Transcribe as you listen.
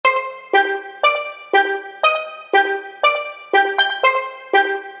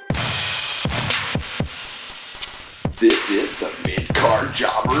is the Mid-Card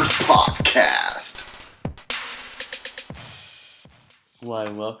Jobbers Podcast. Why,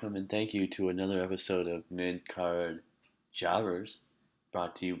 welcome and thank you to another episode of Mid-Card Jobbers,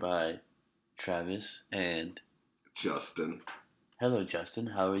 brought to you by Travis and Justin. Hello, Justin.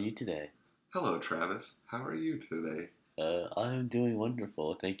 How are you today? Hello, Travis. How are you today? I'm doing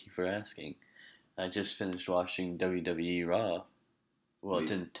wonderful. Thank you for asking. I just finished watching WWE Raw. Well, I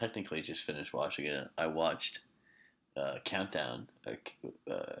didn't technically just finish watching it. I watched Countdown.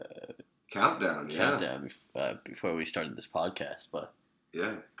 Countdown, Before we started this podcast, but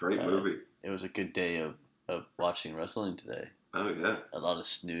yeah, great movie. It was a good day of watching wrestling today. Oh yeah, a lot of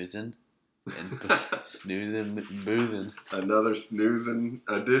snoozing and snoozing, boozing. Another snoozing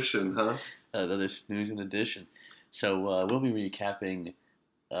edition, huh? Another snoozing edition. So we'll be recapping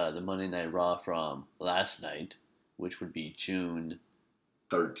the Monday Night Raw from last night, which would be June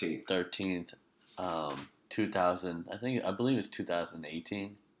 13th. 2000. I believe it's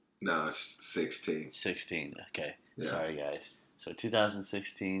 2018. No, it's 16. 16. Okay. Yeah. Sorry, guys. So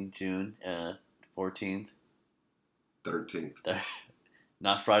 2016, June 14th. 13th.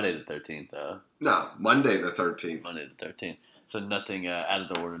 Not Friday the 13th, though. No, Monday the 13th. Monday the 13th. So nothing out of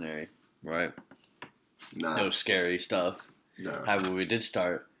the ordinary, right? No. No scary stuff. No. However, we did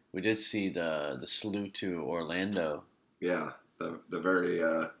see the salute to Orlando. Yeah, the very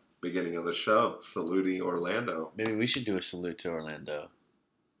beginning of the show, saluting Orlando. Maybe we should do a salute to Orlando.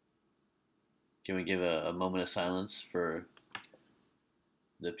 Can we give a moment of silence for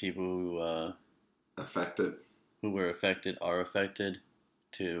the people who were affected, are affected,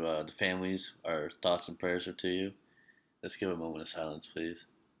 to the families? Our thoughts and prayers are to you. Let's give a moment of silence, please.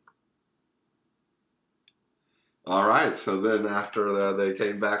 All right, so then after they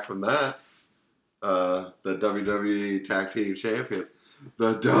came back from that, the WWE Tag Team Champions,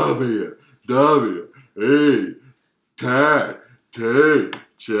 the WWE Tag Team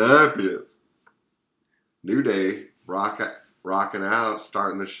Champions, New Day rocking out,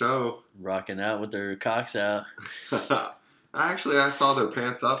 starting the show. Rocking out with their cocks out. Actually, I saw their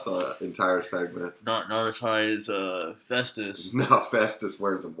pants up the entire segment. Not as high as Festus. No, Festus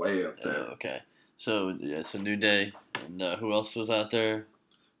wears them way up there. Okay. So New Day, and who else was out there?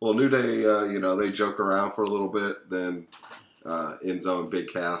 Well, New Day, they joke around for a little bit, then Enzo and Big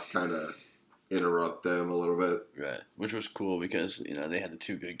Cass kind of interrupt them a little bit. Right, which was cool because, they had the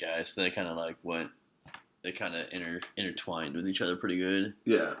two good guys. So they kind of they kind of intertwined with each other pretty good.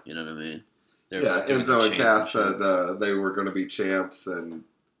 Yeah. You know what I mean? Enzo and Cass said they were going to be champs, and,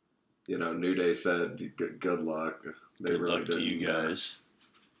 New Day said, good luck. They good really luck didn't. To you guys.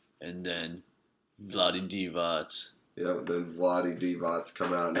 And then Vladi Divac. Yeah, then Vladi Divac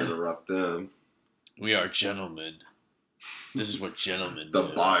come out and interrupt them. We are gentlemen. This is what gentlemen the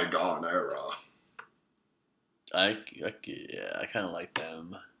do. bygone era. I kind of like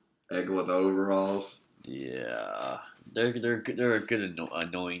them. Egg with overalls. Yeah, they're a good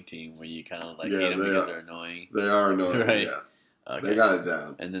annoying team where you kind of hate them because they're annoying. They are annoying, right? Yeah. Okay. They got it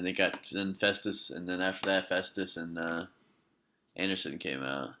down. And then Festus, and then after that, Festus and Anderson came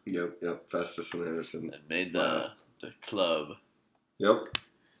out. Yep. Festus and Anderson. And made the club. Yep.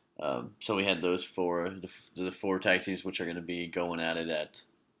 So we had those four, the four tag teams, which are going to be going at it at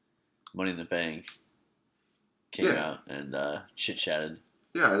Money in the Bank. Came out and chit-chatted.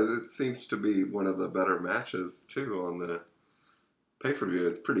 Yeah, it seems to be one of the better matches, too, on the pay-per-view.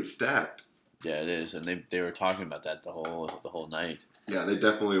 It's pretty stacked. Yeah, it is, and they were talking about that the whole night. Yeah, they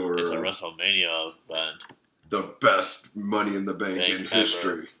definitely were. It's a WrestleMania event. The best Money in the Bank in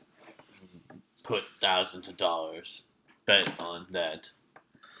history. Put thousands of dollars. Bet on that.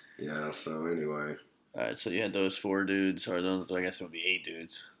 Yeah, so anyway. Alright, so you had those four dudes, or I guess it would be 8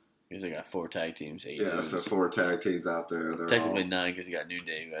 dudes. Because they got 4 tag teams, 8 dudes. So 4 tag teams out there. They're technically 9 because you got New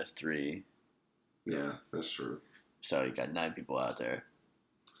Day who has 3. Yeah, that's true. So you got 9 people out there.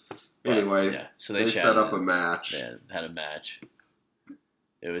 Anyway, so they set up a match. Yeah, had a match.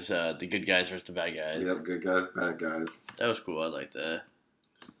 It was the good guys versus the bad guys. Yep, good guys, bad guys. That was cool. I liked that.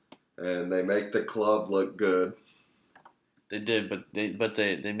 And they make the club look good. They did, but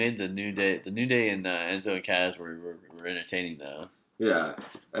they made the New Day and Enzo and Cass were entertaining though. Yeah,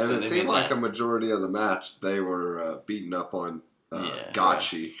 and so it seemed like a majority of the match they were beating up on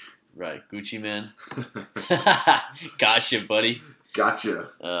Gotchi. Right, Gucci Man. Gotcha, buddy. Gotcha.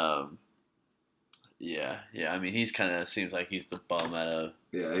 Yeah. I mean, he's kind of seems like he's the bum out of.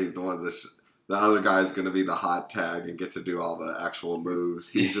 Yeah, he's the one the other guy's going to be the hot tag and get to do all the actual moves.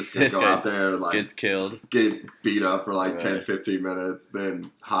 He's just going to go out there and gets killed, get beat up for 10, 15 minutes,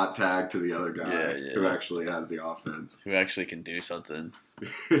 then hot tag to the other guy who actually has the offense. Who actually can do something.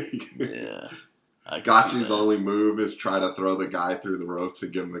 Yeah. Gotchi's only move is try to throw the guy through the ropes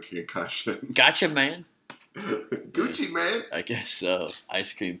and give him a concussion. Gotcha, man. Gucci, man. I guess so.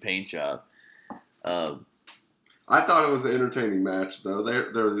 Ice cream paint job. I thought it was an entertaining match, though.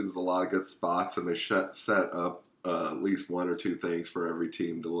 There was a lot of good spots, and they set up at least one or two things for every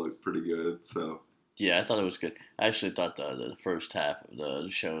team to look pretty good. So yeah, I thought it was good. I actually thought the first half of the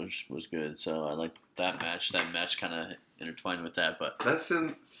show was good, so I liked that match. That match kind of intertwined with that, but this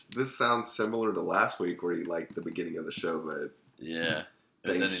sounds similar to last week, where you liked the beginning of the show, but yeah,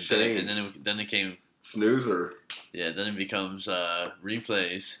 things changed. Then it came snoozer. Yeah, then it becomes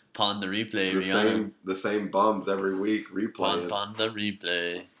replays. Pawn the replay. The same bums every week replaying. Pawn the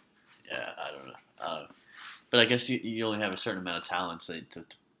replay. Yeah, I don't know. But I guess you only have a certain amount of talent to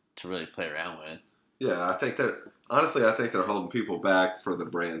really play around with. Yeah, I think they're holding people back for the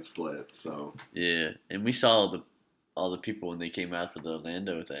brand split. So yeah, and we saw all the people when they came out for the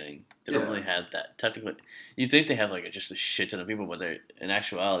Orlando thing. They don't really have that. Technically, you think they have just a shit ton of people, but in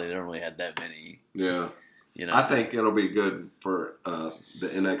actuality, they don't really have that many. Yeah. I think it'll be good for the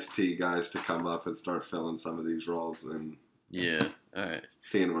NXT guys to come up and start filling some of these roles and all right,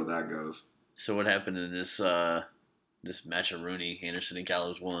 seeing where that goes. So what happened in this match of Rooney, Anderson, and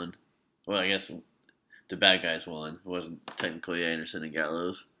Gallows won? Well, I guess the bad guys won. It wasn't technically Anderson and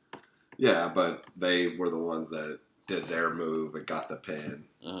Gallows. Yeah, but they were the ones that did their move and got the pin.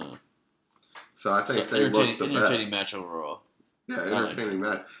 Uh-huh. So I think they looked the best. Entertaining match overall. Yeah, entertaining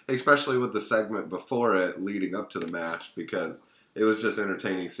match. Especially with the segment before it leading up to the match, because it was just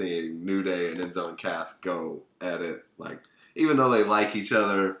entertaining seeing New Day and Enzo and Cass go at it. Even though they like each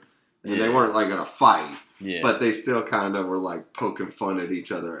other, and they weren't in a fight, but they still kind of were poking fun at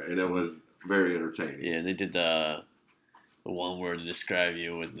each other, and it was very entertaining. Yeah, they did the one word to describe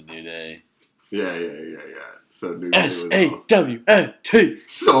you with the New Day. Yeah. So New Day was SAWNT.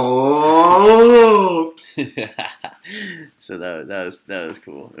 So so that was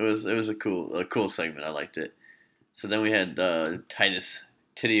cool. It was a cool segment. I liked it. So then we had Titus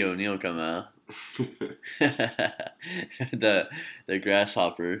Titty O'Neil come out. the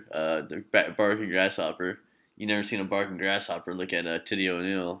grasshopper, the barking grasshopper. You never seen a barking grasshopper. Look at Titty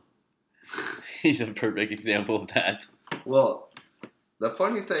O'Neil. He's a perfect example of that. Well, the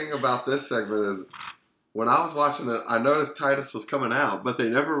funny thing about this segment is, when I was watching it, I noticed Titus was coming out, but they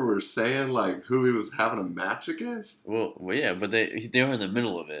never were saying who he was having a match against. Well, yeah, but they were in the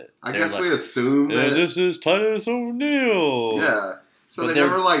middle of it. I guess we assumed that this is Titus O'Neil. Yeah, so they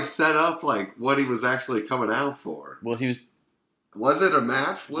never set up what he was actually coming out for. Well, he was. Was it a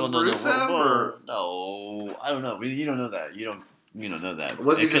match with Rusev or no? I don't know. You don't know that. You don't know that.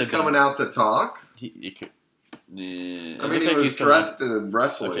 Was he just coming out to talk? He could. He was dressed in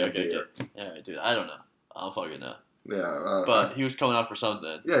wrestling gear. Yeah, dude, I don't know. I don't fucking know. Yeah, but he was coming out for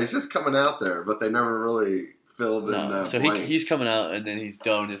something. Yeah, he's just coming out there, but they never really filled in that. So he's coming out, and then he's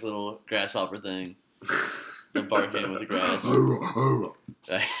doing his little grasshopper thing, the barking with the grass,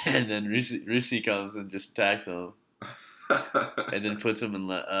 and then Rusi comes and just attacks him, and then puts him in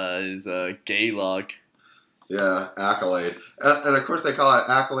his gay lock. Yeah, Accolade, and of course they call it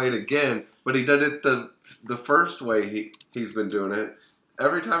Accolade again. But he did it the first way he's been doing it.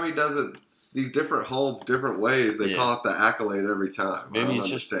 Every time he does it, these different holds, different ways, they call it the Accolade every time. Maybe it's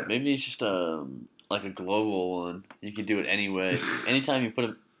just a global one. You can do it anyway. Anytime you put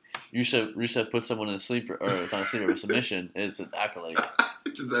him, Rusev puts someone in a sleeper, or not a sleeper, a submission, it's an Accolade.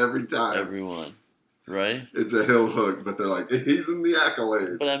 Just every time. Everyone. Right? It's a heel hook, but they're like, he's in the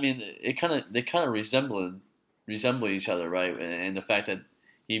Accolade. But I mean, they kind of resemble each other, right? And the fact that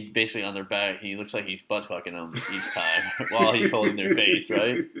he basically on their back, he looks like he's butt fucking them each time while he's holding their face,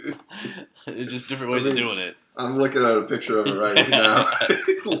 right? It's just different ways of doing it. I'm looking at a picture of it right now.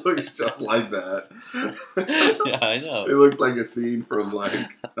 It looks just like that. Yeah, I know. It looks like a scene from Last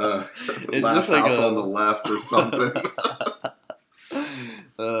House on the Left or something.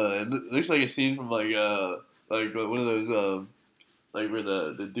 It looks like a scene from one of those where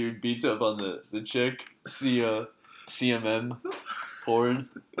the dude beats up on the chick, CMM. Porn.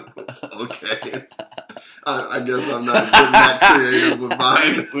 Okay. I guess I'm not getting that creative with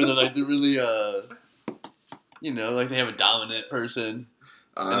mine. Where they're really, they have a dominant person.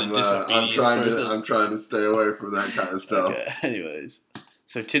 I'm trying to stay away from that kind of stuff. Okay. Anyways,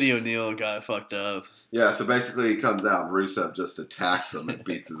 so Titty O'Neil got fucked up. Yeah. So basically, he comes out and Rusev just attacks him and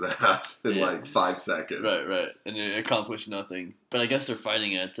beats his ass in 5 seconds. Right. And it accomplished nothing. But I guess they're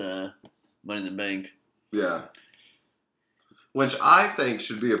fighting at Money in the Bank. Yeah. Which I think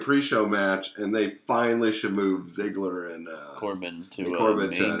should be a pre-show match, and they finally should move Ziggler and Corbin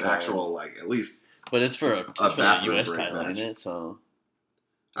to an actual, at least. But it's for a US title, match. isn't it? So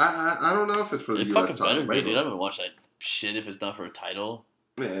I don't know if it's for the it U.S. fucking title. better be, dude. I'm gonna watch that shit if it's not for a title.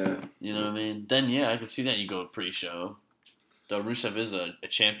 Yeah. You know what I mean? Then yeah, I can see that you go pre-show. Though Rusev is a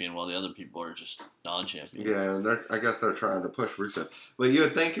champion, while the other people are just non-champions. Yeah, and I guess they're trying to push Rusev. But you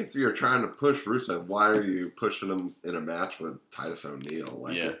would think if you're trying to push Rusev, why are you pushing him in a match with Titus O'Neil?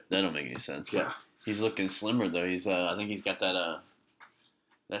 Like that don't make any sense. Yeah. He's looking slimmer though. He's I think he's got that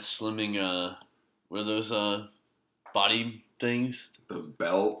slimming what are those body things? Those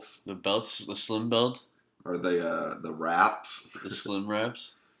belts. The belts, the slim belt. Or the wraps. The slim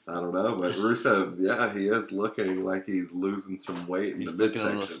wraps. I don't know, but Rusev, yeah, he is looking like he's losing some weight in the midsection. He's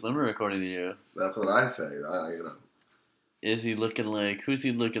looking a little slimmer, according to you. That's what I say. Is he looking like? Who's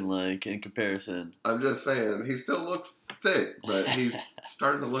he looking like in comparison? I'm just saying, he still looks thick, but he's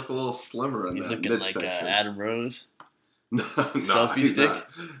starting to look a little slimmer in that midsection. He's looking like Adam Rose. No, selfie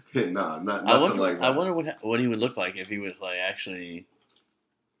stick. Not nothing like that. I wonder what he would look like if he was like actually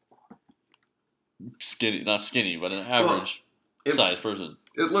skinny, not skinny, but an average size person.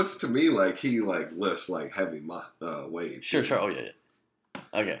 It looks to me like he lifts heavy weight. Sure. Oh yeah.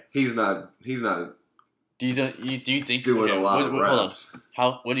 Okay. He's not. Do you think doing a lot of reps?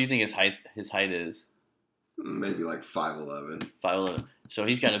 What do you think his height is? Maybe like 5'11". 5'11". So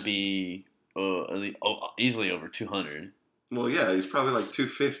he's got to be easily over 200. Well, yeah, he's probably like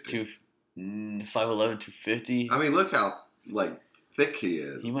 250. 5'11", 250. I mean, look how thick he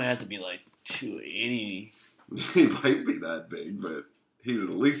is. He might have to be like 280. He might be that big, but he's at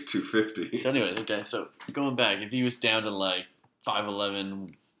least 250. So anyway, okay, so going back, if he was down to like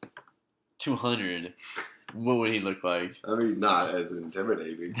 5'11", 200, what would he look like? I mean, not as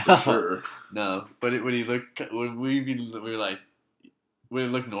intimidating, for sure. No, but would he look, would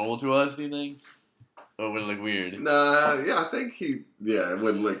it look normal to us, do you think? Or would it look weird? Nah, yeah, I think it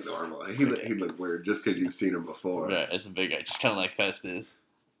wouldn't look normal. He'd look weird just because you've seen him before. Right, it's a big guy, just kind of like Festus.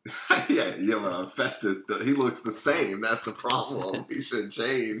 yeah, Festus, he looks the same. That's the problem. He should have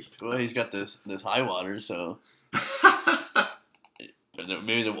changed. Well, he's got this high water, so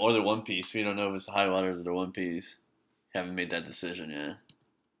maybe the One Piece. We don't know if it's the high waters or the One Piece. Haven't made that decision yet.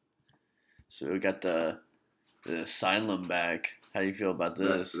 So we got the Asylum back. How do you feel about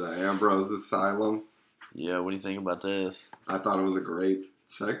this? The Ambrose Asylum. Yeah, what do you think about this? I thought it was a great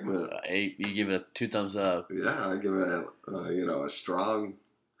segment. 8. You give it 2 thumbs up. Yeah, I give it a strong.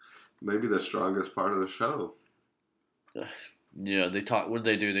 Maybe the strongest part of the show. Yeah, what did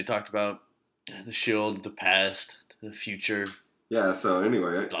they do? They talked about the Shield, the past, the future. Yeah, so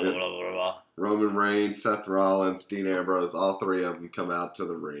anyway. Blah, blah, blah, blah, blah. Roman Reigns, Seth Rollins, Dean Ambrose, all 3 of them come out to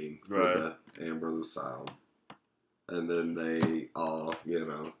the ring right. for the Ambrose Asylum. And then they all,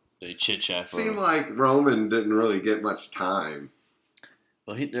 They chit-chat. Seemed like Roman didn't really get much time.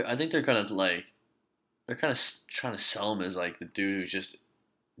 Well, I think they're kind of trying to sell him as like the dude who just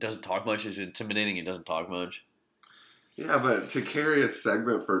doesn't talk much, is intimidating and doesn't talk much. Yeah, but to carry a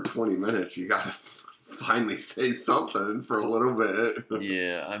segment for 20 minutes, you gotta finally say something for a little bit.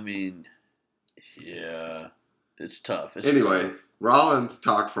 Yeah, I mean, yeah, it's tough. Anyway, Rollins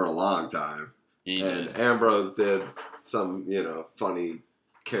talked for a long time. He and did. Ambrose did some, funny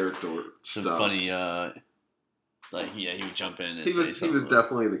character some stuff. Funny, he would jump in and he was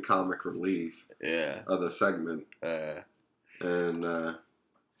definitely the comic relief. Yeah. Of the segment. And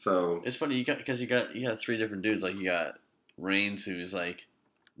so it's funny you got 3 different dudes. Like you got Reigns, who's like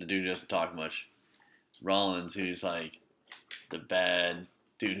the dude who doesn't talk much. Rollins, who's like the bad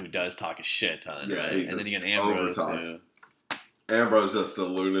dude who does talk a shit ton, right? And then you got Ambrose. Ambrose just a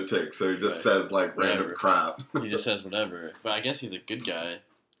lunatic, so he just says random crap. He just says whatever. But I guess he's a good guy.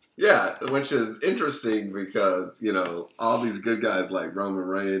 Yeah, which is interesting because, all these good guys like Roman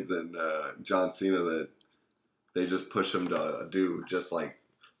Reigns and John Cena, that they just push him to do just like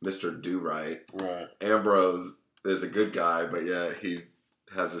Mr. Do-Right. Right. Ambrose is a good guy, but yeah, he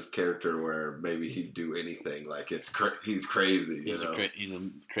has this character where maybe he'd do anything. Like he's crazy. He's a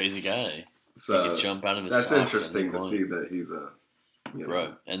crazy guy. So he can jump out of his. That's interesting to see that he's a.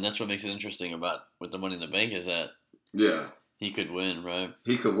 Right, and that's what makes it interesting with the Money in the Bank is that. Yeah. He could win, right?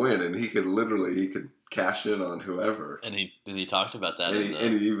 He could win, and he could cash in on whoever. And he talked about that.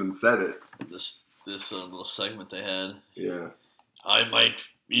 And he even said it. This little segment they had. Yeah. I might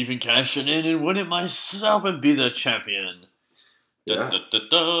even cash it in and win it myself and be the champion. Yeah. Da, da, da,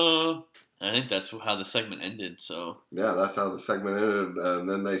 da. I think that's how the segment ended. So. Yeah, that's how the segment ended, and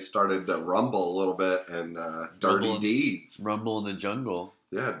then they started to rumble a little bit and dirty deeds. Rumble in the jungle.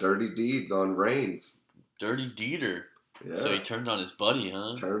 Yeah, dirty deeds on Reigns. Dirty Deeder. Yeah. So he turned on his buddy,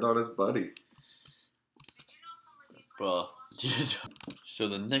 huh? Turned on his buddy. Well, so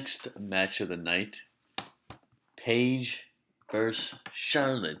the next match of the night, Paige versus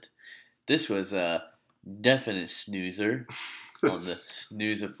Charlotte. This was a definite snoozer on the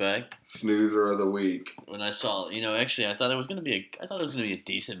snooze effect. Snoozer of the week. When I saw, actually, I thought it was gonna be a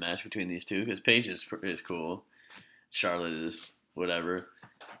decent match between these two because Paige is cool, Charlotte is whatever,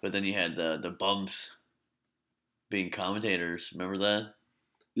 but then you had the bumps being commentators. Remember that?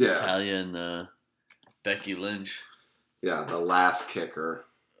 Yeah. Talia and Becky Lynch. Yeah, the last kicker.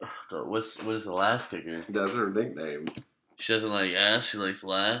 What is the last kicker? That's her nickname. She doesn't like ass. She likes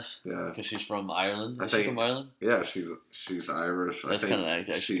lass. Yeah, because she's from Ireland. Is she from Ireland? Yeah, she's Irish. That's kind of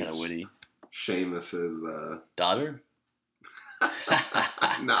actually kind of witty. Sheamus's daughter.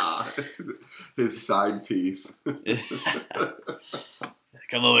 Nah, his side piece.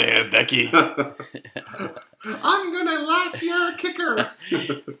 Come over here, Becky. I'm gonna lass your kicker.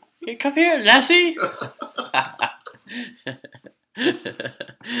 Hey, come here, lassie.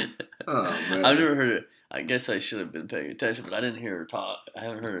 Oh man! I've never heard it. I guess I should have been paying attention, but I didn't hear her talk. I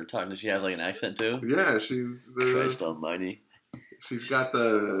haven't heard her talk. Does she have like an accent too? Yeah, she's Christ Almighty. She's got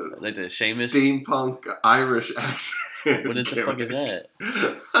the like the Sheamus steampunk Irish accent. What the fuck is that?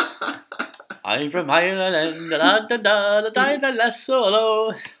 I'm from Ireland, da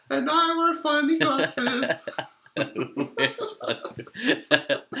solo. And I wear funny glasses.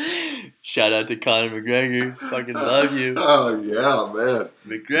 Shout out to Conor McGregor. Fucking love you. Oh, yeah, man.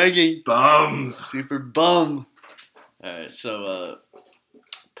 McGregor. Bums. Super bum. Alright, so,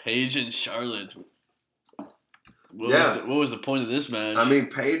 Paige and Charlotte. What was the point of this match? I mean,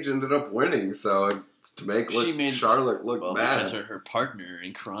 Paige ended up winning, so it's to make Charlotte look bad. Because her partner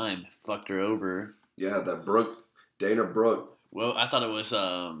in crime fucked her over. Yeah, Dana Brooke. Well, I thought it was,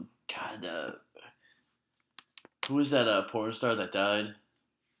 who was that porn star that died?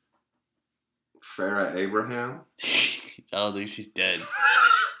 Farrah Abraham? I don't think she's dead.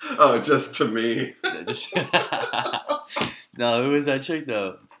 Oh, just to me. No, who was that chick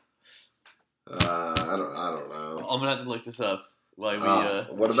though? I don't know. I'm gonna have to look this up. What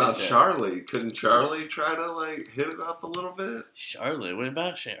about Charlie? Couldn't Charlie try to hit it up a little bit? Charlotte? What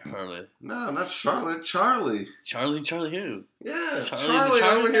about Charlotte? No, not Charlotte. Charlie. Charlie who? Yeah, Charlie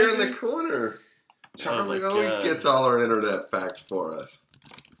over here in the corner. Charlie always gets all our internet facts for us.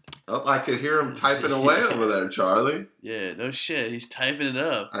 Oh, I could hear him typing away over there, Charlie. Yeah, no shit. He's typing it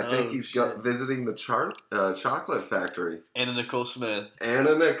up. I think he's visiting the chocolate factory. Anna Nicole Smith.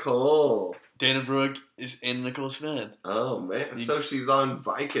 Anna Nicole. Dana Brooke is Anna Nicole Smith. Oh, man. So she's on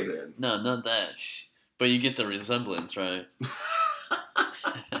Vicodin. No, not that. But you get the resemblance, right?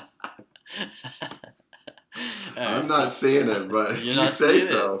 I'm not seeing it, but if you say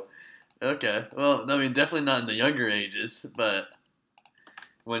so. Okay. Well, I mean, definitely not in the younger ages, but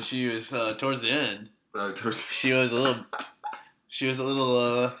when she was towards the end, she was a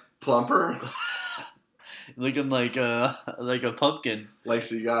little plumper, looking like a pumpkin. Like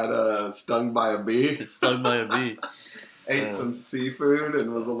she got stung by a bee. Stung by a bee. Ate some seafood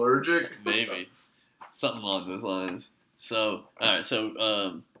and was allergic. Maybe something along those lines. So all right,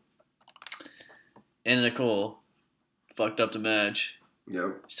 so Anna Nicole fucked up the match.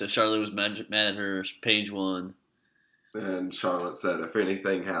 Yep. So Charlotte was mad at her. Paige won. And Charlotte said if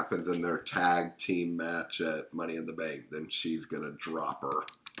anything happens in their tag team match at Money in the Bank, then she's going to drop her.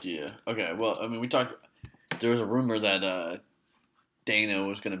 Yeah. Okay. Well, I mean, there was a rumor that Dana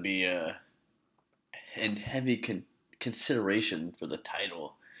was going to be in heavy consideration for the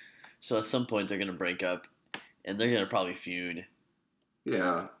title. So at some point they're going to break up and they're going to probably feud.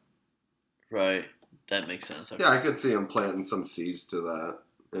 Yeah. Right. That makes sense. Okay. Yeah, I could see him planting some seeds to that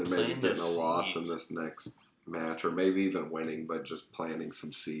and maybe getting a loss in this next match, or maybe even winning, but just planting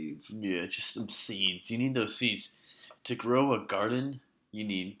some seeds. Yeah, just some seeds. You need those seeds. To grow a garden, you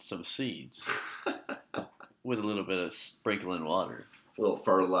need some seeds. With a little bit of sprinkling water. A little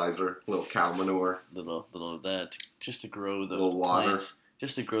fertilizer, a little cow manure. Little of that. Just to grow the little water. Plants.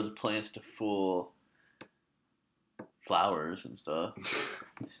 Just to grow the plants to full flowers and stuff.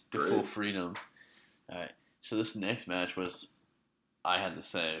 To full freedom. Alright, so this next match was, I had to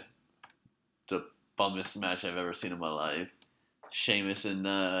say, the bummest match I've ever seen in my life. Sheamus and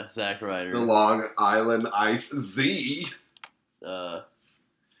Zack Ryder. The Long Island Ice Z. Lucha.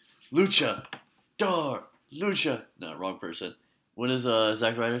 Lucha. No, wrong person. What is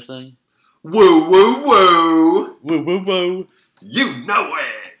Zack Ryder's thing? Woo, woo, woo. Woo, woo, woo. You know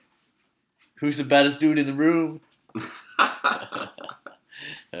it. Who's the baddest dude in the room?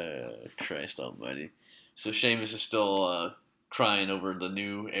 Christ almighty. So Sheamus is still crying over the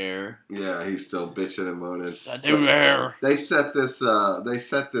new heir. Yeah, he's still bitching and moaning. The new heir. They set this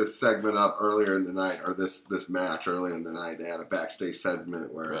segment up earlier in the night, or this match earlier in the night. They had a backstage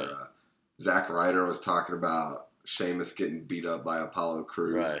segment where Zack Ryder was talking about Sheamus getting beat up by Apollo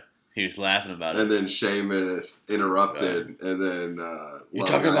Crews. Right. He was laughing about it. And then Sheamus interrupted, right. And then you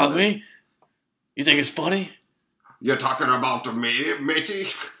talking about me? You think it's funny? You're talking about me, matey?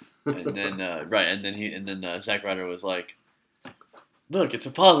 And then and then Zack Ryder was like, "Look, it's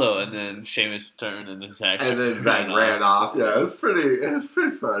Apollo." And then Sheamus turned, and then Zack ran off. Yeah, it was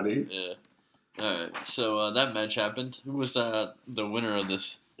pretty funny. Yeah. All right. So that match happened. Who was the winner of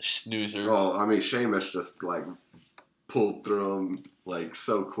this snoozer? Oh, I mean, Sheamus just like pulled through him like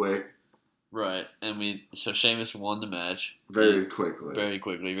so quick. Right, and so Sheamus won the match very quickly,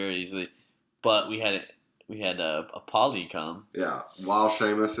 very easily. But we had Apollo come. Yeah, while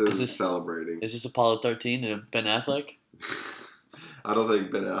Sheamus is celebrating. Is this Apollo 13? Ben Affleck? I don't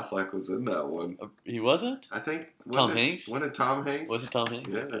think Ben Affleck was in that one. He wasn't? I think Tom Hanks. When did Tom Hanks? Was it Tom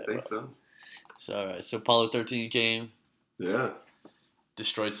Hanks? Yeah, I think so. So all right, so Apollo 13 came. Yeah.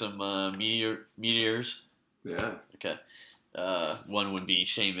 Destroyed some meteors. Yeah. Okay. One would be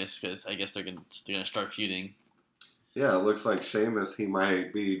Sheamus because I guess they're gonna start feuding. Yeah, it looks like Sheamus. He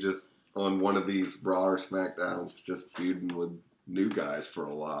might be just on one of these Raw or SmackDowns, just feuding with new guys for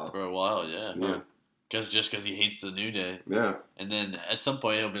a while. For a while, yeah. Yeah. Because he hates the New Day. Yeah. And then at some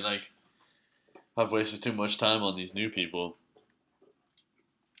point he'll be like, "I've wasted too much time on these new people.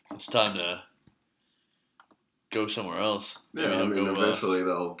 It's time to go somewhere else." Yeah, eventually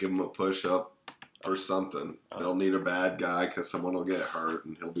they'll give him a push up for something. They'll need a bad guy because someone will get hurt,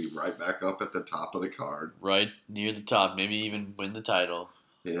 and he'll be right back up at the top of the card. Right near the top, maybe even win the title.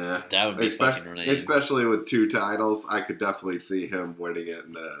 Yeah, that would be fucking lame. Especially with 2 titles, I could definitely see him winning it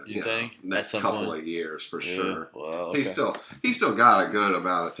in the next couple of years for sure. Well, okay. He's still got a good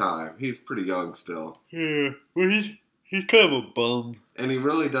amount of time. He's pretty young still. Yeah, well he's kind of a bum, and he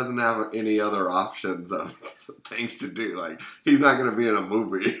really doesn't have any other options of things to do. Like he's not going to be in a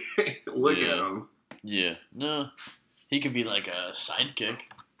movie. Look at him. Yeah, no, he could be like a sidekick.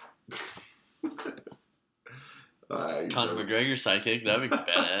 Conor McGregor's sidekick, that'd be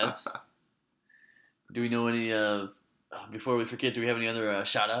badass. Do we know any, before we forget, do we have any other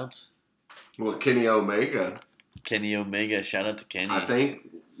shout-outs? Well, Kenny Omega. Kenny Omega, shout out to Kenny. I think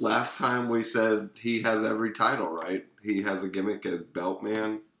last time we said he has every title, right? He has a gimmick as belt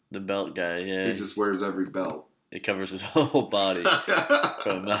man. The belt guy, yeah. He just wears every belt. It covers his whole body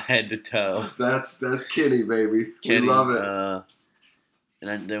from head to toe. That's Kenny, baby. Kenny, we love it.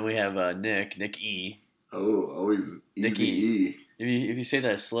 And then we have Nick E. Oh, always Nicky E. If you say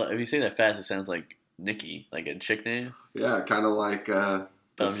that fast, it sounds like Nikki, like a chick name. Yeah, kind of like the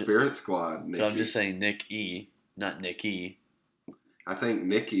Spirit Squad. Nikki. But I'm just saying Nick E, not Nikki. I think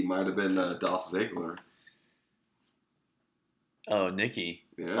Nikki might have been Dolph Ziggler. Oh, Nikki.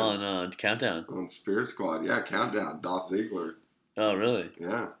 Yeah. On Countdown. On Spirit Squad, yeah, Countdown. Dolph Ziggler. Oh, really?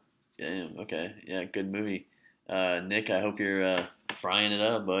 Yeah. Damn. Okay. Yeah. Good movie. Nick, I hope you're frying it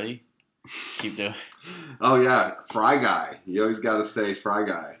up, buddy. Keep doing. Oh yeah, Fry Guy. You always got to say Fry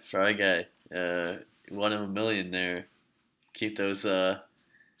Guy. Fry Guy. One of a million there. Keep those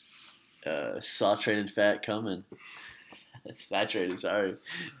saturated fat coming. Saturated, sorry.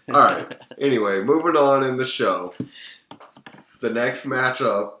 All right. Anyway, moving on in the show. The next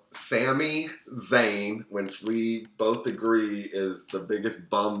matchup, Sami Zayn, which we both agree is the biggest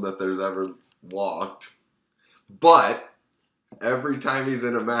bum that there's ever walked. But every time he's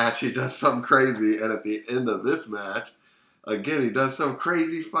in a match, he does something crazy. And at the end of this match, again, he does some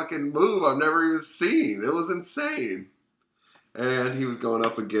crazy fucking move I've never even seen. It was insane. And he was going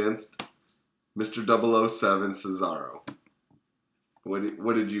up against Mr. 007 Cesaro.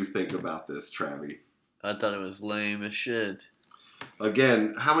 What did you think about this, Travi? I thought it was lame as shit.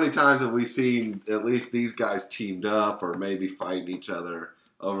 Again, how many times have we seen at least these guys teamed up or maybe fighting each other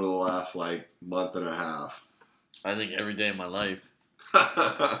over the last, month and a half? I think every day of my life.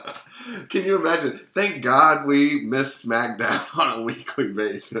 Can you imagine? Thank God we miss SmackDown on a weekly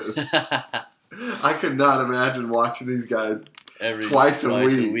basis. I could not imagine watching these guys twice a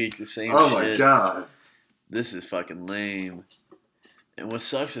week. The same oh shit. My God. This is fucking lame. And what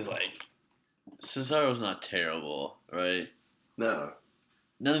sucks is, Cesaro's not terrible, right? No.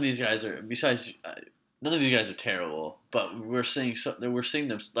 None of these guys are, none of these guys are terrible, but we're seeing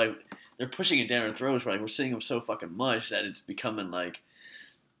them, they're pushing it down our throats, we're seeing them so fucking much that it's becoming,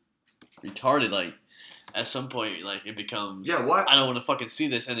 retarded, at some point, it becomes, yeah, what? I don't want to fucking see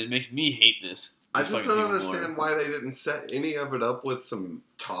this, and it makes me hate this. I just don't understand why they didn't set any of it up with some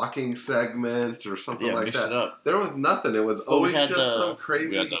talking segments or something like that. It up. There was nothing. It was always just some crazy.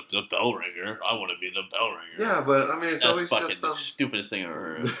 We had the bell ringer. I want to be the bell ringer. Yeah, but it's That's always fucking just some the stupidest thing I've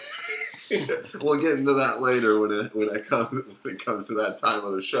ever heard. We'll get into that later when it comes to that time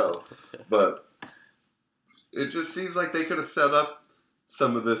of the show. But It just seems like they could have set up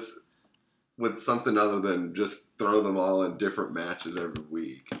some of this with something other than just throw them all in different matches every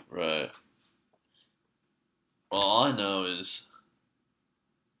week. Right. Well, all I know is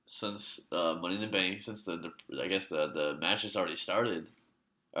since Money in the Bank, since I guess the matches already started,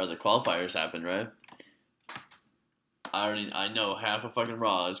 or the qualifiers happened, right? I know half of fucking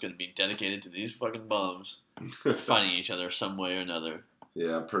Raw is going to be dedicated to these fucking bums fighting each other some way or another.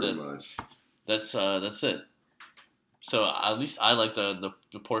 Yeah, pretty much. That's it. So at least I like the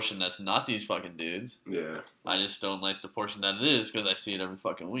portion that's not these fucking dudes. Yeah. I just don't like the portion that it is because I see it every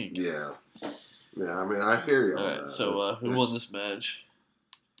fucking week. Yeah. Yeah, I mean, I hear you on that. So who won this match?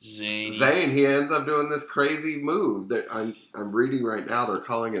 Zayn, he ends up doing this crazy move that I'm reading right now. They're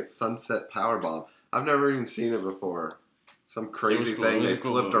calling it Sunset Powerbomb. I've never even seen it before. Some crazy thing. They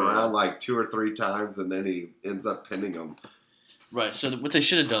flipped around like 2 or 3 times, and then he ends up pinning him. Right. So what they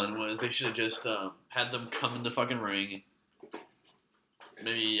should have done was they should have just had them come in the fucking ring,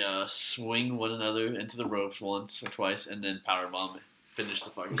 maybe swing one another into the ropes once or twice, and then powerbomb finish the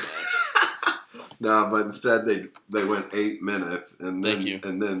fucking match. No, but instead they went 8 minutes, and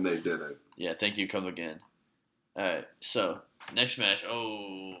then they did it. Yeah, thank you. Come again. All right. So next match.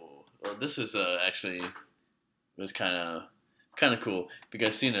 Oh, well, this is actually was kind of cool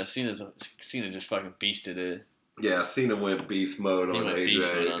because Cena just fucking beasted it. Yeah, Cena went beast mode on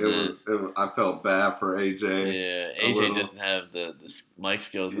AJ. I felt bad for AJ. Yeah, AJ doesn't have the mic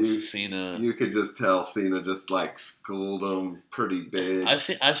skills of Cena. You could just tell Cena just like schooled him pretty big.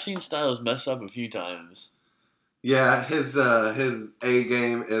 I've seen Styles mess up a few times. Yeah, his A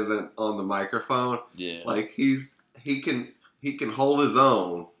game isn't on the microphone. Yeah, like he can hold his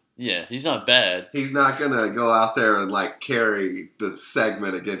own. Yeah, he's not bad. He's not gonna go out there and like carry the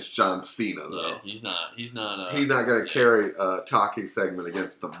segment against John Cena though. Yeah, he's not. He's not gonna carry a talking segment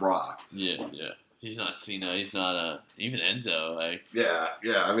against The Rock. Yeah. He's not Cena. He's not even Enzo. Like. Yeah.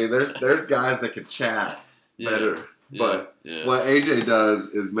 I mean, there's guys that can chat better, but what AJ does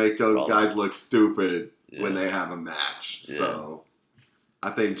is make those guys look stupid when they have a match. Yeah. So I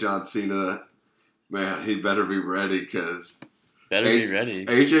think John Cena, man, he better be ready because. Be ready.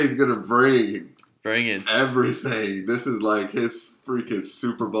 AJ's gonna bring it. Everything. This is like his freaking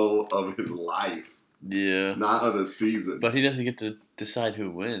Super Bowl of his life. Yeah. Not of the season. But he doesn't get to decide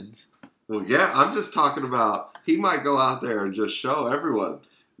who wins. Well, yeah, I'm just talking about he might go out there and just show everyone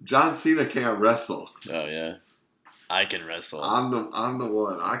John Cena can't wrestle. Oh yeah, I can wrestle. I'm the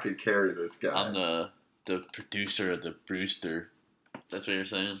one. I can carry this guy. I'm the producer of the Brewster. That's what you're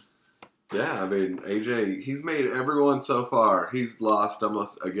saying. Yeah, I mean, AJ, he's made everyone so far. He's lost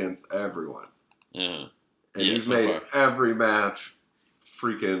almost against everyone. Yeah. And he's made every match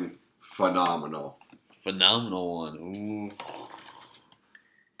freaking phenomenal. Phenomenal one. Ooh.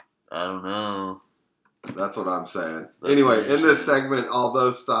 I don't know. That's what I'm saying. Anyway, in this segment,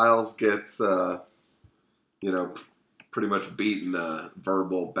 although Styles gets, pretty much beaten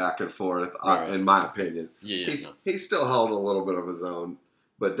verbal back and forth, in my opinion. He still held a little bit of his own.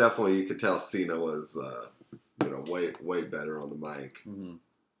 But definitely, you could tell Cena was, way better on the mic.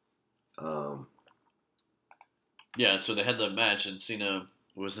 Mm-hmm. Yeah, so they had the match, and Cena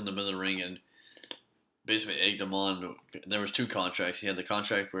was in the middle of the ring and basically egged him on. There was 2 contracts. He had the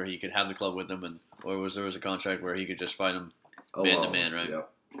contract where he could have the club with him, there was a contract where he could just fight him man to man, right?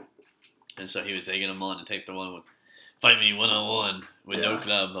 Yep. And so he was egging him on to take the one with fight me 1-on-1 with no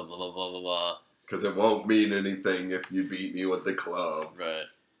club, blah blah blah blah blah. Because it won't mean anything if you beat me with the club. Right.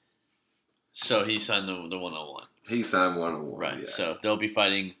 So he signed the 1-on-1. He signed 1-on-1. Right. Yeah. So they'll be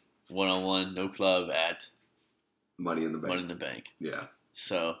fighting 1-on-1, no club at Money in the Bank. Money in the Bank. Yeah.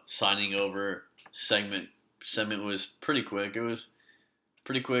 So signing over segment was pretty quick. It was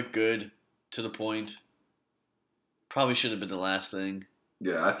pretty quick, good, to the point. Probably should have been the last thing.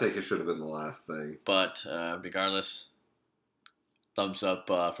 Yeah, I think it should have been the last thing. But regardless, thumbs up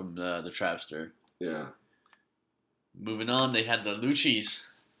from the Trapster. Yeah. Moving on, they had the Luchis.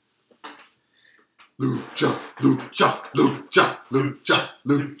 Lucha.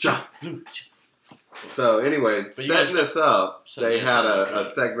 So anyway, setting this up, they had a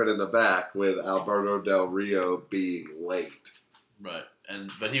segment in the back with Alberto Del Rio being late. Right,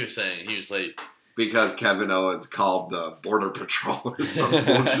 but he was saying he was late. Because Kevin Owens called the Border Patrol or some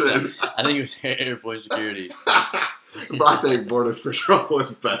bullshit. I think it was airport security. But I think Border Patrol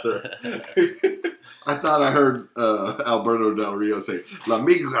was better. I thought I heard Alberto Del Rio say, La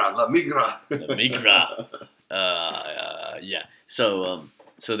Migra, La Migra. La Migra. Yeah. So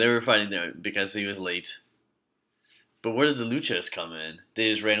they were fighting there because he was late. But where did the Luchas come in?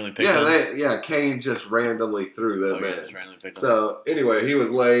 They just randomly picked them? Kane just randomly threw them in. Just randomly picked so, anyway, he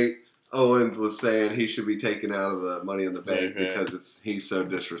was late. Owens was saying he should be taken out of the Money in the Bank because he's so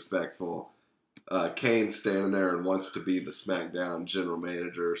disrespectful. Kane's standing there and wants to be the SmackDown general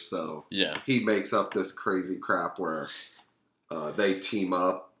manager, so he makes up this crazy crap where they team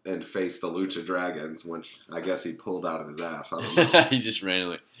up and face the Lucha Dragons, which I guess he pulled out of his ass. I don't know. He just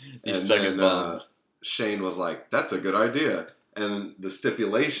randomly. And then Shane was like, "That's a good idea." And the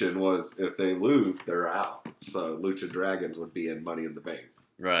stipulation was if they lose, they're out. So Lucha Dragons would be in Money in the Bank.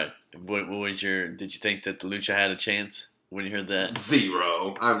 Right. What was did you think that the Lucha had a chance when you heard that?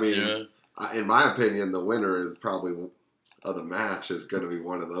 0. I mean, in my opinion, the winner is probably of the match is going to be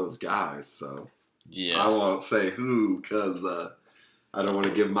one of those guys. So I won't say who because I don't want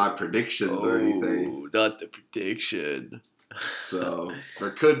to give my predictions or anything. Not the prediction. So there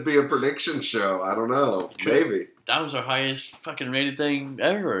could be a prediction show. I don't know. Maybe. That was our highest fucking rated thing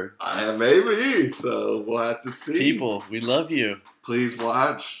ever. Maybe. So we'll have to see. People, we love you. Please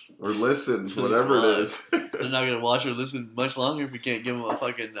watch or listen, whatever it is. They're not going to watch or listen much longer if we can't give them a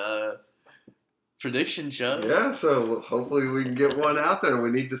fucking prediction show. Yeah, so hopefully we can get one out there.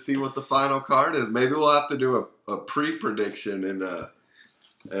 We need to see what the final card is. Maybe we'll have to do a pre-prediction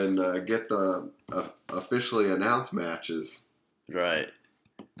and get the officially announced matches. Right.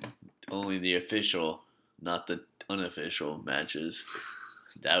 Only the official, not the unofficial matches.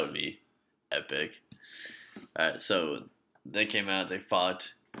 That would be epic. Alright, so they came out, they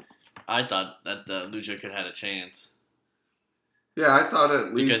fought. I thought that the Lucha could have had a chance. Yeah, I thought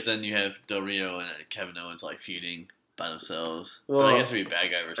at least... Because then you have Del Rio and Kevin Owens like feuding by themselves. Well, but I guess it'd be bad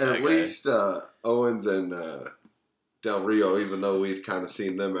guy versus bad guy. At least Owens and Del Rio, even though we've kind of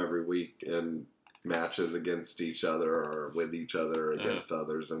seen them every week in matches against each other or with each other or against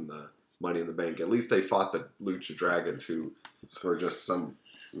others in the Money in the Bank, at least they fought the Lucha Dragons who were just some,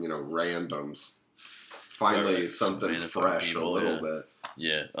 randoms. Finally, something fresh a little bit.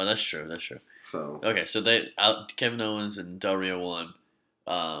 Yeah, that's true. So okay, so Kevin Owens and Del Rio won.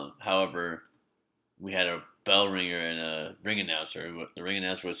 However, we had a bell ringer and a ring announcer. The ring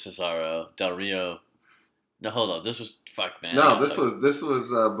announcer was Cesaro. Del Rio. No, hold on. This was man. No, this was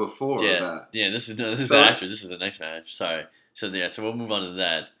before that. Yeah, this is after. This is the next match. Sorry. So we'll move on to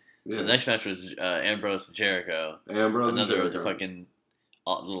that. Yeah. So the next match was Ambrose and Jericho. The fucking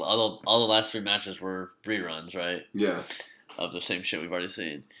all the last 3 matches were reruns, right? Yeah. Of the same shit we've already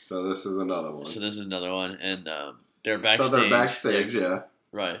seen. So this is another one. And they're backstage. So they're backstage, yeah.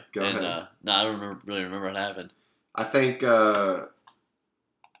 Right. Go ahead. I don't really remember what happened. I think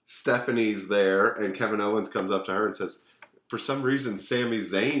Stephanie's there, and Kevin Owens comes up to her and says, for some reason, Sami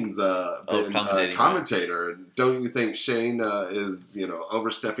Zayn's been a commentator. Right. And don't you think Shane is,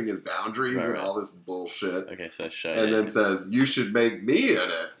 overstepping his boundaries and all this bullshit? Okay, so and then says, you should make me in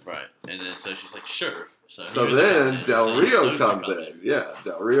it. Right. And then so she's like, sure. So then Del Rio comes in. Yeah,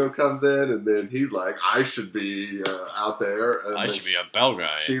 Del Rio comes in, and then he's like, I should be out there. And I should be a bell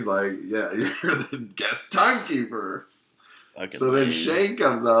guy. She's like, yeah, you're the guest timekeeper. So then Shane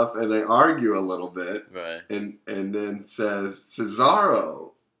comes up, and they argue a little bit. Right. And then says,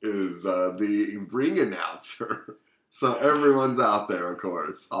 Cesaro is the ring announcer. So everyone's out there, of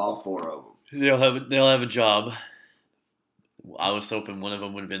course. All 4 of them. They'll have a job. I was hoping one of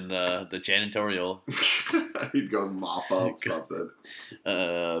them would have been the janitorial. He'd go mop up something.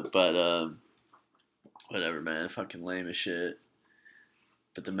 But whatever, man. Fucking lame as shit.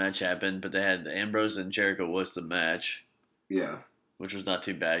 But the match happened. But they had Ambrose and Jericho was the match. Yeah. Which was not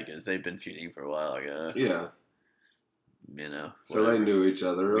too bad because they've been feuding for a while, I guess. Yeah. So they knew each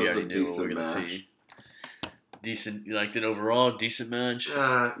other. It was a decent match. See. Decent. You liked it overall? Decent match?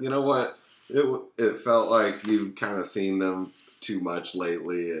 You know what? It felt like you've kind of seen them too much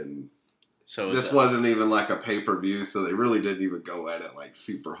lately, and so this wasn't even like a pay-per-view, so they really didn't even go at it like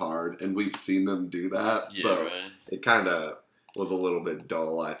super hard, and we've seen them do that, so it kind of was a little bit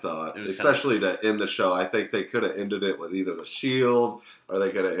dull, I thought, especially to end the show. I think they could have ended it with either the Shield, or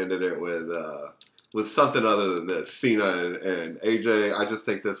they could have ended it with something other than this, Cena and AJ. I just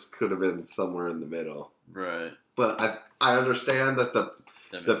think this could have been somewhere in the middle. Right. But I understand that the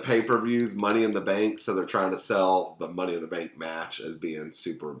pay-per-views, Money in the Bank, so they're trying to sell the Money in the Bank match as being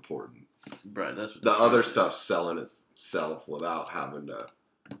super important. Right, that's what the other stuff's selling itself without having to,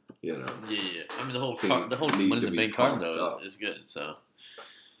 Yeah. I mean, the whole Money in the Bank card though is good. So,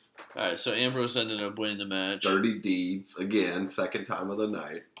 all right. So Ambrose ended up winning the match. Dirty Deeds again, second time of the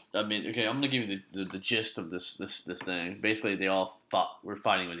night. I mean, okay. I'm gonna give you the gist of this thing. Basically, they all were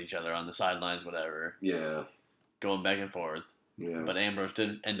fighting with each other on the sidelines, whatever. Yeah. Going back and forth. Yeah. But Ambrose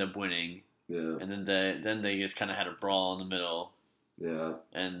did end up winning. Yeah. And then they just kind of had a brawl in the middle. Yeah.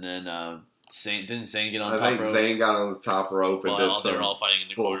 And then Didn't Zayn get on top rope? I think Zayn got on the top rope and did some they were all fighting in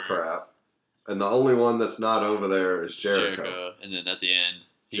the bull corner. crap. And the only one that's not over there is Jericho. And then at the end,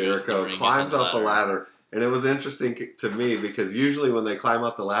 Jericho climbs up a ladder. And it was interesting to me because usually when they climb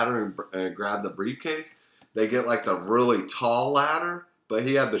up the ladder and grab the briefcase, they get like the really tall ladder. But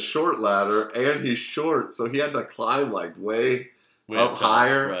he had the short ladder and he's short. So he had to climb like way up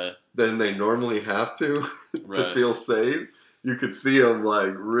higher than they normally have to feel safe. You could see him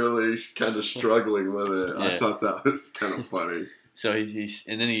like really kind of struggling with it. Yeah. I thought that was kind of funny. So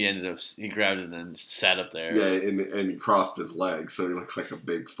and then he grabbed it and then sat up there. Yeah, and he crossed his legs, so he looked like a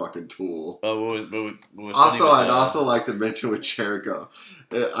big fucking tool. Oh, what was also, I'd also like to mention with Jericho,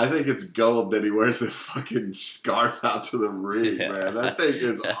 I think it's gold that he wears this fucking scarf out to the ring, man. That thing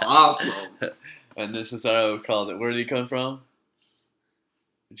is awesome. And this is what I would call it. Where did he come from?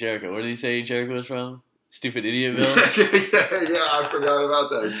 Jericho. Where did he say Jericho was from? Stupid Idiotville? yeah, I forgot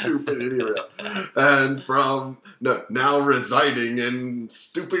about that. Stupid Idiotville. And from now residing in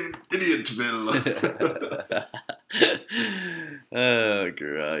Stupid Idiotville. Oh,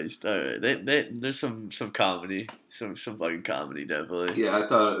 Christ. All right. There's some comedy. Some fucking comedy, definitely. Yeah, I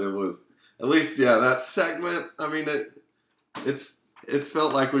thought it was, at least, that segment, I mean, it's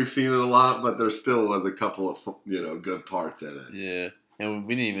felt like we've seen it a lot, but there still was a couple of, good parts in it. Yeah. And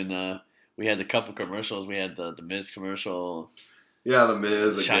we didn't even, we had a couple commercials. We had the Miz commercial. Yeah, the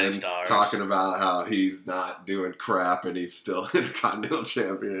Miz again talking about how he's not doing crap and he's still Intercontinental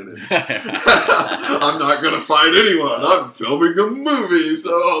Champion. And I'm not going to fight anyone. I'm filming a movie, so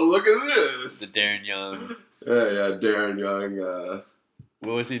look at this. The Darren Young. Yeah, Darren Young.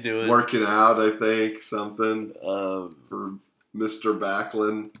 What was he doing? Working out, I think, something for Mr.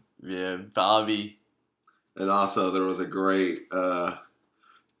 Backlund. Yeah, Bobby. And also there was a great...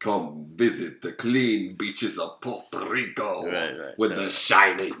 come visit the clean beaches of Puerto Rico with the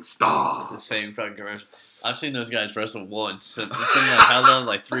shining stars. The same fucking commercial. I've seen those guys wrestle once. It's been like how long?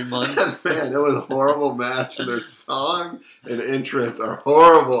 Like 3 months? Man, it was a horrible match, and their song and entrance are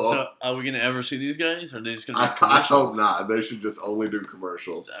horrible. So, are we going to ever see these guys? Or are they just going to I hope not. They should just only do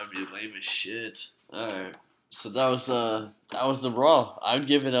commercials. That would be lame as shit. Alright. So that was the Raw. I would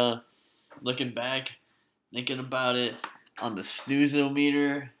give it looking back, thinking about it, on the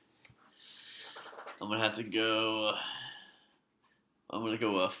snoozometer, I'm gonna have to go. I'm gonna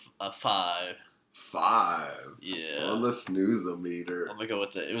go a 5. 5. Yeah. On the snoozometer. I'm gonna go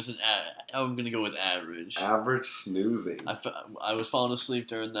with I'm gonna go with average. Average snoozing. I was falling asleep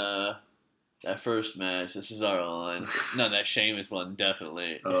during that first match. This is our line. No, that Sheamus one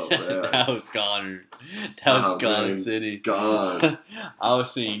definitely. Oh man. That was Goner. That was Gone City. Gone. I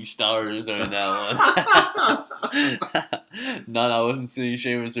was seeing stars during that one. I wasn't seeing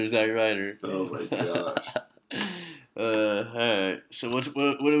Sheamus or Zack Ryder. Oh my gosh. Alright. So what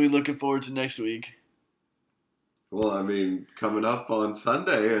are we looking forward to next week? Well, I mean, coming up on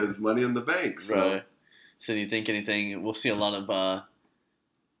Sunday is Money in the Bank. So. Right. So do you think anything? We'll see a lot of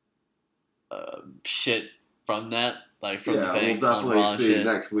shit from that, like from the bank. We'll definitely see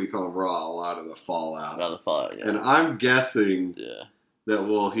next week on Raw a lot of the fallout. Yeah. And I'm guessing that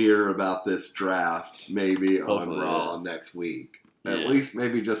we'll hear about this draft maybe hopefully, on Raw next week. At least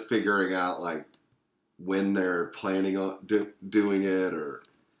maybe just figuring out like when they're planning on doing it or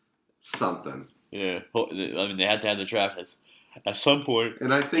something. Yeah, I mean they have to have the draft at some point.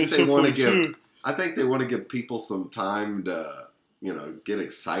 And I think they want to give. I think they want to give people some time to. Get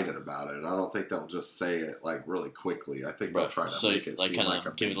excited about it. I don't think they'll just say it like really quickly. I think they'll try to make it seem like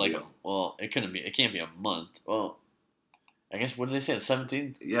a big deal. Well, it can't be a month. Well, I guess what did they say? The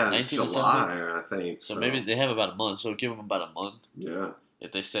 17th? Yeah, it's July, I think. So maybe they have about a month. So give them about a month. Yeah.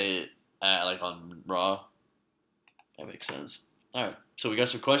 If they say it like on Raw, that makes sense. All right. So we got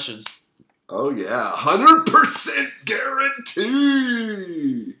some questions. Oh yeah, 100%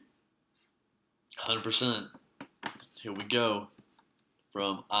 guarantee. 100%. Here we go.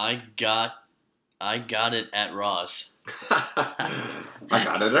 From I got it at Ross. I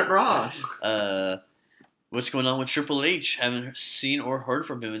got it at Ross. What's going on with Triple H? Haven't seen or heard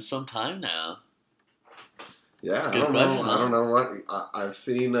from him in some time now. Yeah, I don't know. I don't know what I've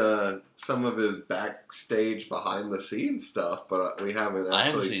seen. Some of his backstage, behind the scenes stuff, but we haven't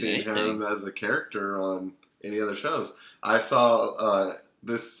actually seen him as a character on any other shows. I saw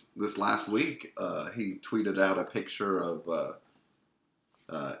this last week. He tweeted out a picture of.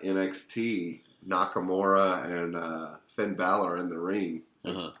 NXT, Nakamura and Finn Balor in the ring,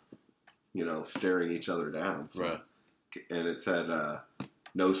 staring each other down. So. Right. And it said,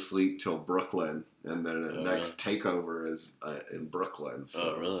 "No sleep till Brooklyn," And then the next takeover is in Brooklyn.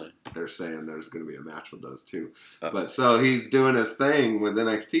 So really? They're saying there's going to be a match with those two. But so he's doing his thing with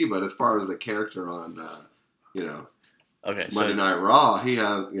NXT. But as far as a character on, Monday Night Raw, he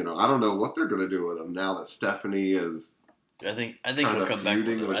has, I don't know what they're going to do with him now that Stephanie is. I think he'll come back.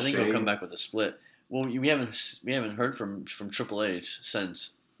 He'll come back with a split. Well, we haven't heard from Triple H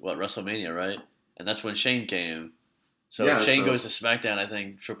since WrestleMania, right? And that's when Shane came. So if Shane goes to SmackDown, I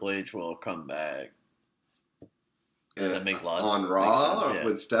think Triple H will come back. Does that make lots on Raw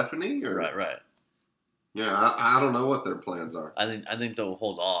with Stephanie? Or? Right. Yeah, I don't know what their plans are. I think they'll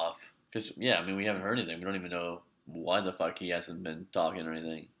hold off because we haven't heard anything. We don't even know why the fuck he hasn't been talking or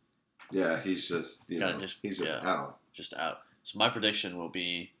anything. Yeah, he's just he's just out. Just out. So my prediction will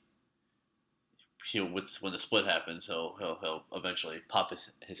be when the split happens, he'll eventually pop his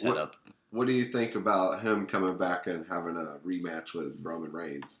head up. What do you think about him coming back and having a rematch with Roman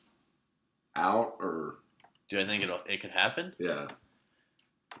Reigns? Out or? Do I think it could happen? Yeah.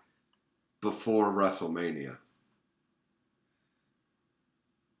 Before WrestleMania.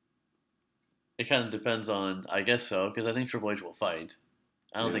 It kind of depends on, I guess so, because I think Triple H will fight.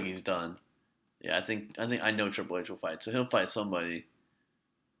 I don't think he's done. Yeah, I know Triple H will fight, so he'll fight somebody.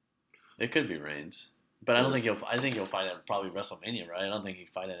 It could be Reigns. But I don't think I think he'll fight at probably WrestleMania, right? I don't think he'd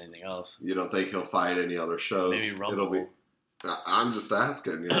fight at anything else. You don't think he'll fight any other shows? Maybe Rumble. I'm just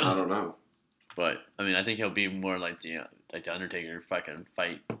asking. I don't know. But I think he'll be more like the Undertaker. Fucking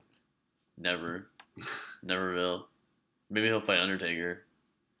fight. Never will. Maybe he'll fight Undertaker.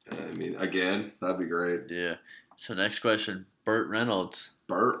 Again, that'd be great. Yeah. So next question, Burt Reynolds.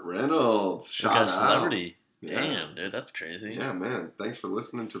 Shout out. Celebrity. Yeah. Damn, dude, that's crazy. Yeah, man. Thanks for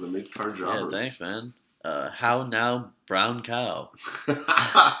listening to the Mid-Card Jobbers. Yeah, thanks, man. How now, Brown Cow?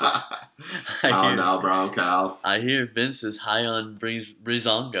 How now, Brown Cow? I hear Vince is high on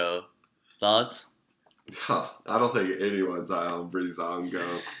Breezango. Thoughts? I don't think anyone's high on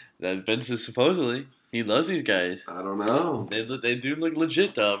Breezango. That Vince is supposedly. He loves these guys. I don't know. They do look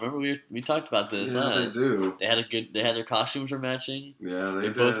legit though. Remember we talked about this. Yeah, they do. They had their costumes were matching. Yeah, they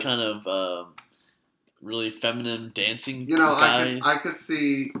did. They're both kind of really feminine dancing guys. I could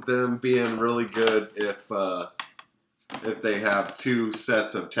see them being really good if they have two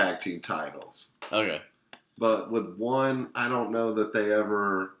sets of tag team titles. Okay. But with one, I don't know that they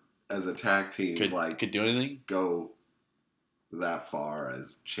ever, as a tag team, could do anything. Go that far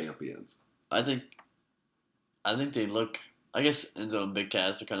as champions. I think they look. I guess Enzo and Big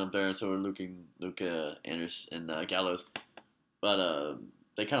Cass are kind of there, and so are Luke Anderson and Gallows. But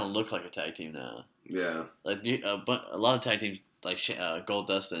they kind of look like a tag team now. Yeah. But a lot of tag teams like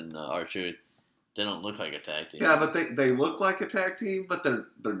Goldust and R-Truth, they don't look like a tag team. Yeah, but they look like a tag team, but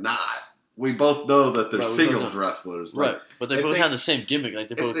they're not. We both know that they're singles wrestlers. Right, but they both have the same gimmick.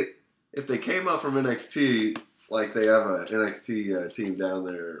 Like if they came up from NXT, like they have an NXT team down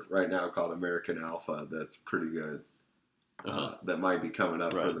there right now called American Alpha that's pretty good. That might be coming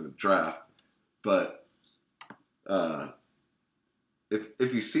up for the draft. But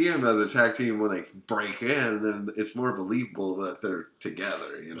if you see them as a tag team when they break in, then it's more believable that they're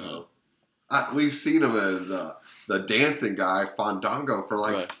together, you know. We've seen him as the dancing guy, Fandango,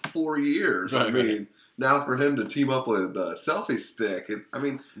 for 4 years. Now for him to team up with Selfie Stick,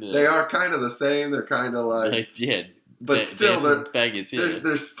 they are kind of the same. They're kind of like but still they're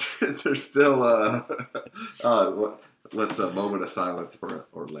faggots. They're still. Let's a moment of silence for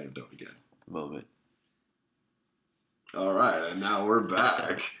Orlando again. Moment. All right, and now we're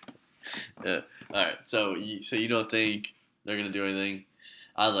back. Yeah. All right. So you don't think they're gonna do anything?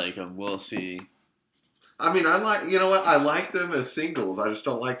 I like them. We'll see. I like them as singles. I just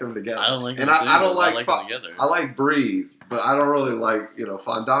don't like them together. I don't like them singles. I don't like them together. I like Breeze, but I don't really like,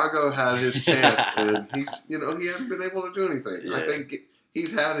 Fandango had his chance, and he hasn't been able to do anything. Yeah. I think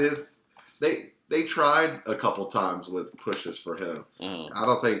he's had his. They tried a couple times with pushes for him. I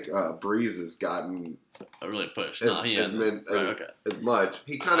don't think Breeze has gotten a really push. As much.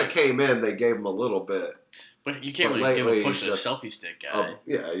 He kind of came in. They gave him a little bit. But you can't really give a push to a Selfie Stick guy.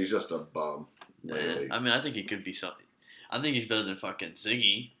 He's just a bum. Yeah. I think he could be something. I think he's better than fucking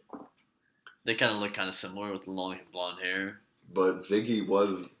Ziggy. They kind of look kind of similar with the long blonde hair. But Ziggy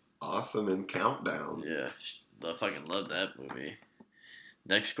was awesome in Countdown. Yeah. I fucking love that movie.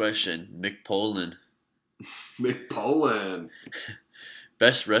 Next question. Mick Poland. Mick Poland.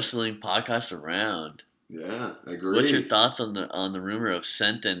 Best wrestling podcast around. Yeah, I agree. What's your thoughts on the rumor of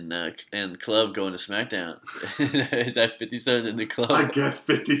Cent and Club going to SmackDown? Is that 50 Cent in the club? I guess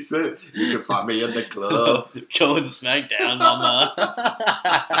 50 Cent. You can find me in the club. Going to SmackDown, mama.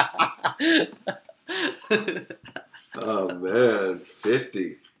 Oh, man.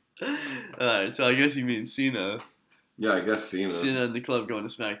 50. Alright, so I guess you mean Cena. Yeah, I guess Cena. Cena and the club going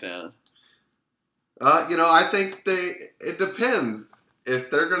to SmackDown. I think it depends.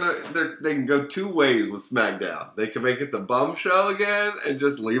 If they can go two ways with SmackDown. They can make it the bum show again and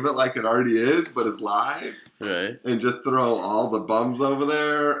just leave it like it already is, but it's live. Right. And just throw all the bums over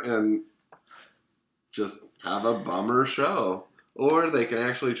there and just have a bummer show. Or they can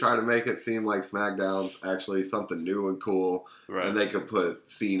actually try to make it seem like SmackDown's actually something new and cool. Right. And they could put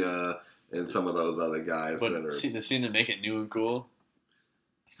Cena and some of those other guys that are... Does Cena make it new and cool?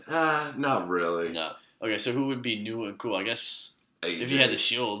 Not really. No. Okay, so who would be new and cool? I guess... AJ. If you had the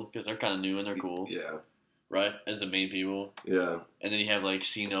Shield, because they're kind of new and they're cool. Yeah. Right? As the main people. Yeah. And then you have like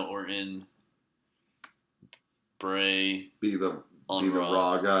Cena, Orton, Bray. Be the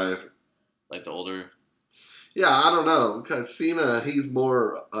Raw guys. Like the older. Yeah, I don't know. Because Cena, he's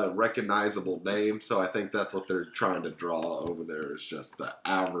more a recognizable name, so I think that's what they're trying to draw over there is just the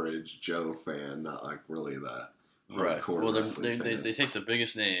average Joe fan, not like really the hardcore wrestling fan. They take the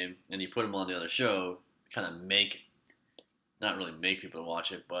biggest name and you put him on the other show, kind of not really make people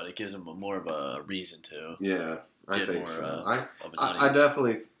watch it, but it gives them more of a reason to. Yeah, I think so. I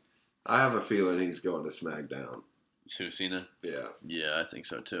have a feeling he's going to SmackDown. Cena? Yeah. Yeah, I think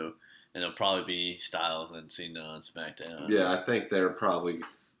so too. And it'll probably be Styles and Cena on SmackDown. Yeah, I think they're probably...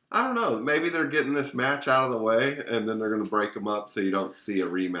 I don't know. Maybe they're getting this match out of the way, and then they're going to break them up so you don't see a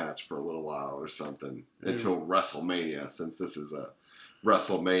rematch for a little while or something until WrestleMania, since this is a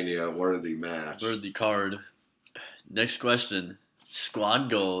WrestleMania-worthy match. Worthy card. Next question. Squad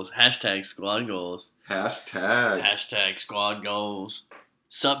goals. Hashtag squad goals. Hashtag squad goals.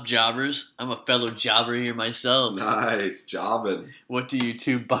 Sup, jobbers? I'm a fellow jobber here myself. Nice. Jobbing. What do you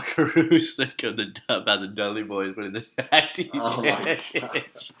two buckaroos think about the Dudley Boys winning the tag team championship?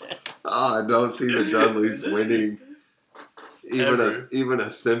 I don't see the Dudleys winning. Even a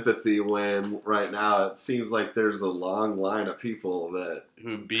sympathy win right now. It seems like there's a long line of people that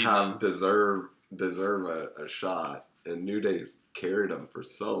deserve a shot, and New Day's carried them for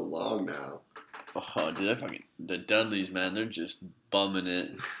so long now. Oh, dude, the Dudleys, man, they're just bumming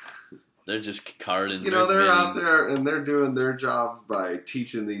it. They're just carding. They're out there and they're doing their jobs by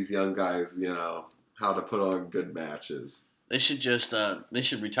teaching these young guys, how to put on good matches. They should just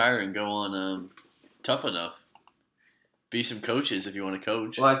retire and go on Tough Enough. Be some coaches if you want to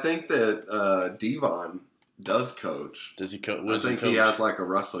coach. Well, I think that Devon does coach. Does he coach? I think he has like a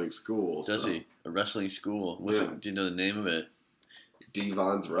wrestling school. Does he? A wrestling school? Do you know the name of it?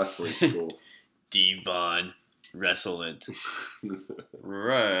 Devon's Wrestling School. Devon Wrestling.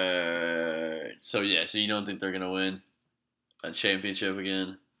 Right. So you don't think they're gonna win a championship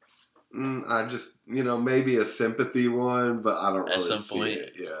again? I just maybe a sympathy one, but I don't really see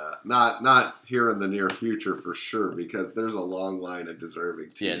it. Yeah, not here in the near future for sure because there's a long line of deserving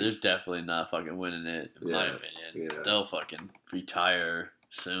teams. Yeah, there's definitely not fucking winning it in my opinion. Yeah. They'll fucking retire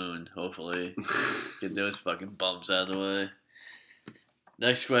soon, hopefully. Get those fucking bumps out of the way.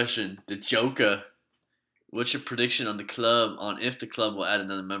 Next question. The Joker. What's your prediction on if the club will add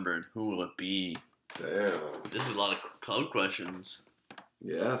another member and who will it be? Damn. This is a lot of club questions.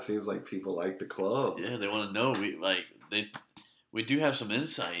 Yeah, it seems like people like the club. Yeah, they want to know. We do have some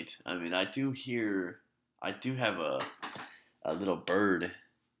insight. I mean, I do have a little bird.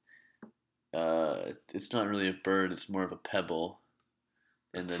 It's not really a bird. It's more of a pebble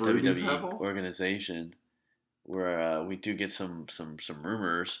in the WWE pebble? Organization, where we do get some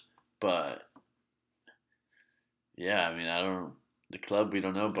rumors, but yeah, I mean, the club we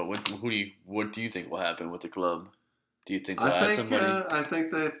don't know, but what do you think will happen with the club? Do you think they'll add somebody? I think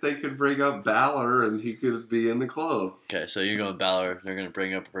that they could bring up Balor and he could be in the club. Okay, so you're going Balor. They're going to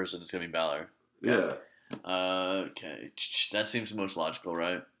bring up a person that's going to be Balor. Yeah. Okay, that seems the most logical,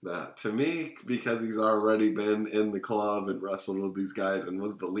 right? To me, because he's already been in the club and wrestled with these guys and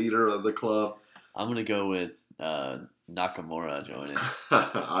was the leader of the club. I'm going to go with Nakamura joining.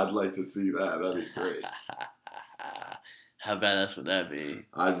 I'd like to see that. That'd be great. How badass would that be?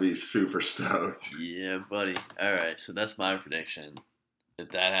 I'd be super stoked. Yeah, buddy. All right, so that's my prediction.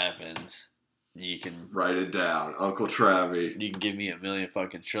 If that happens, you can write it down, Uncle Travie. You can give me $1 million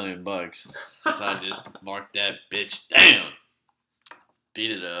fucking trillion bucks. So I just mark that bitch down.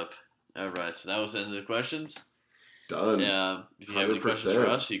 Beat it up. All right, so that was the end of the questions. Done. Yeah. If you have any questions for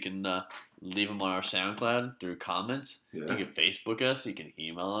us, you can leave them on our SoundCloud through comments. Yeah. You can Facebook us. You can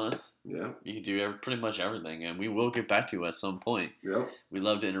email us. Yeah. You can do pretty much everything, and we will get back to you at some point. Yep. We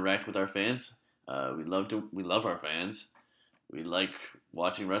love to interact with our fans. We love our fans. We like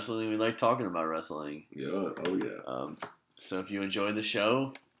watching wrestling. We like talking about wrestling. Yeah. Oh yeah. So if you enjoy the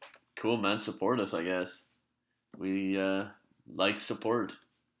show, cool, man. Support us, I guess. We like support.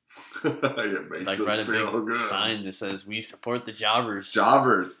 It makes us write a big feel good. sign that says we support the jobbers.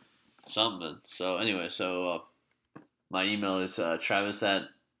 Jobbers. Something. So anyway, my email is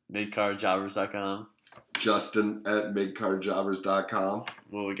travis@midcardjobbers.com. Justin@midcardjobbers.com.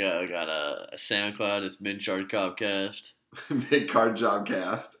 Well, we got a SoundCloud. It's Midcard Copcast. Midcard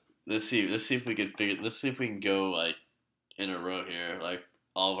Jobcast. Let's see if we can go like in a row here, like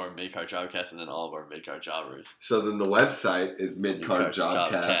all of our Midcard Jobcast and then all of our Midcard Jobbers. So then the website is Midcard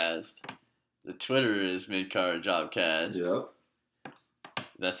Jobcast. The Twitter is Midcard Jobcast. Yep.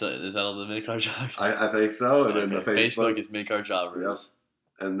 Is that all the Midcard Jobbers? I think so. And then the Facebook is Midcard Jobbers. Yep.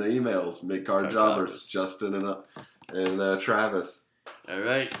 And the emails, Midcard Jobbers, Justin and Travis. All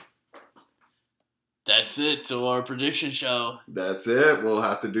right. That's it to our prediction show. That's it. We'll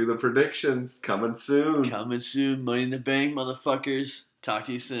have to do the predictions. Coming soon. Money in the bank, motherfuckers. Talk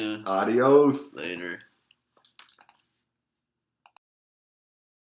to you soon. Adios. Later.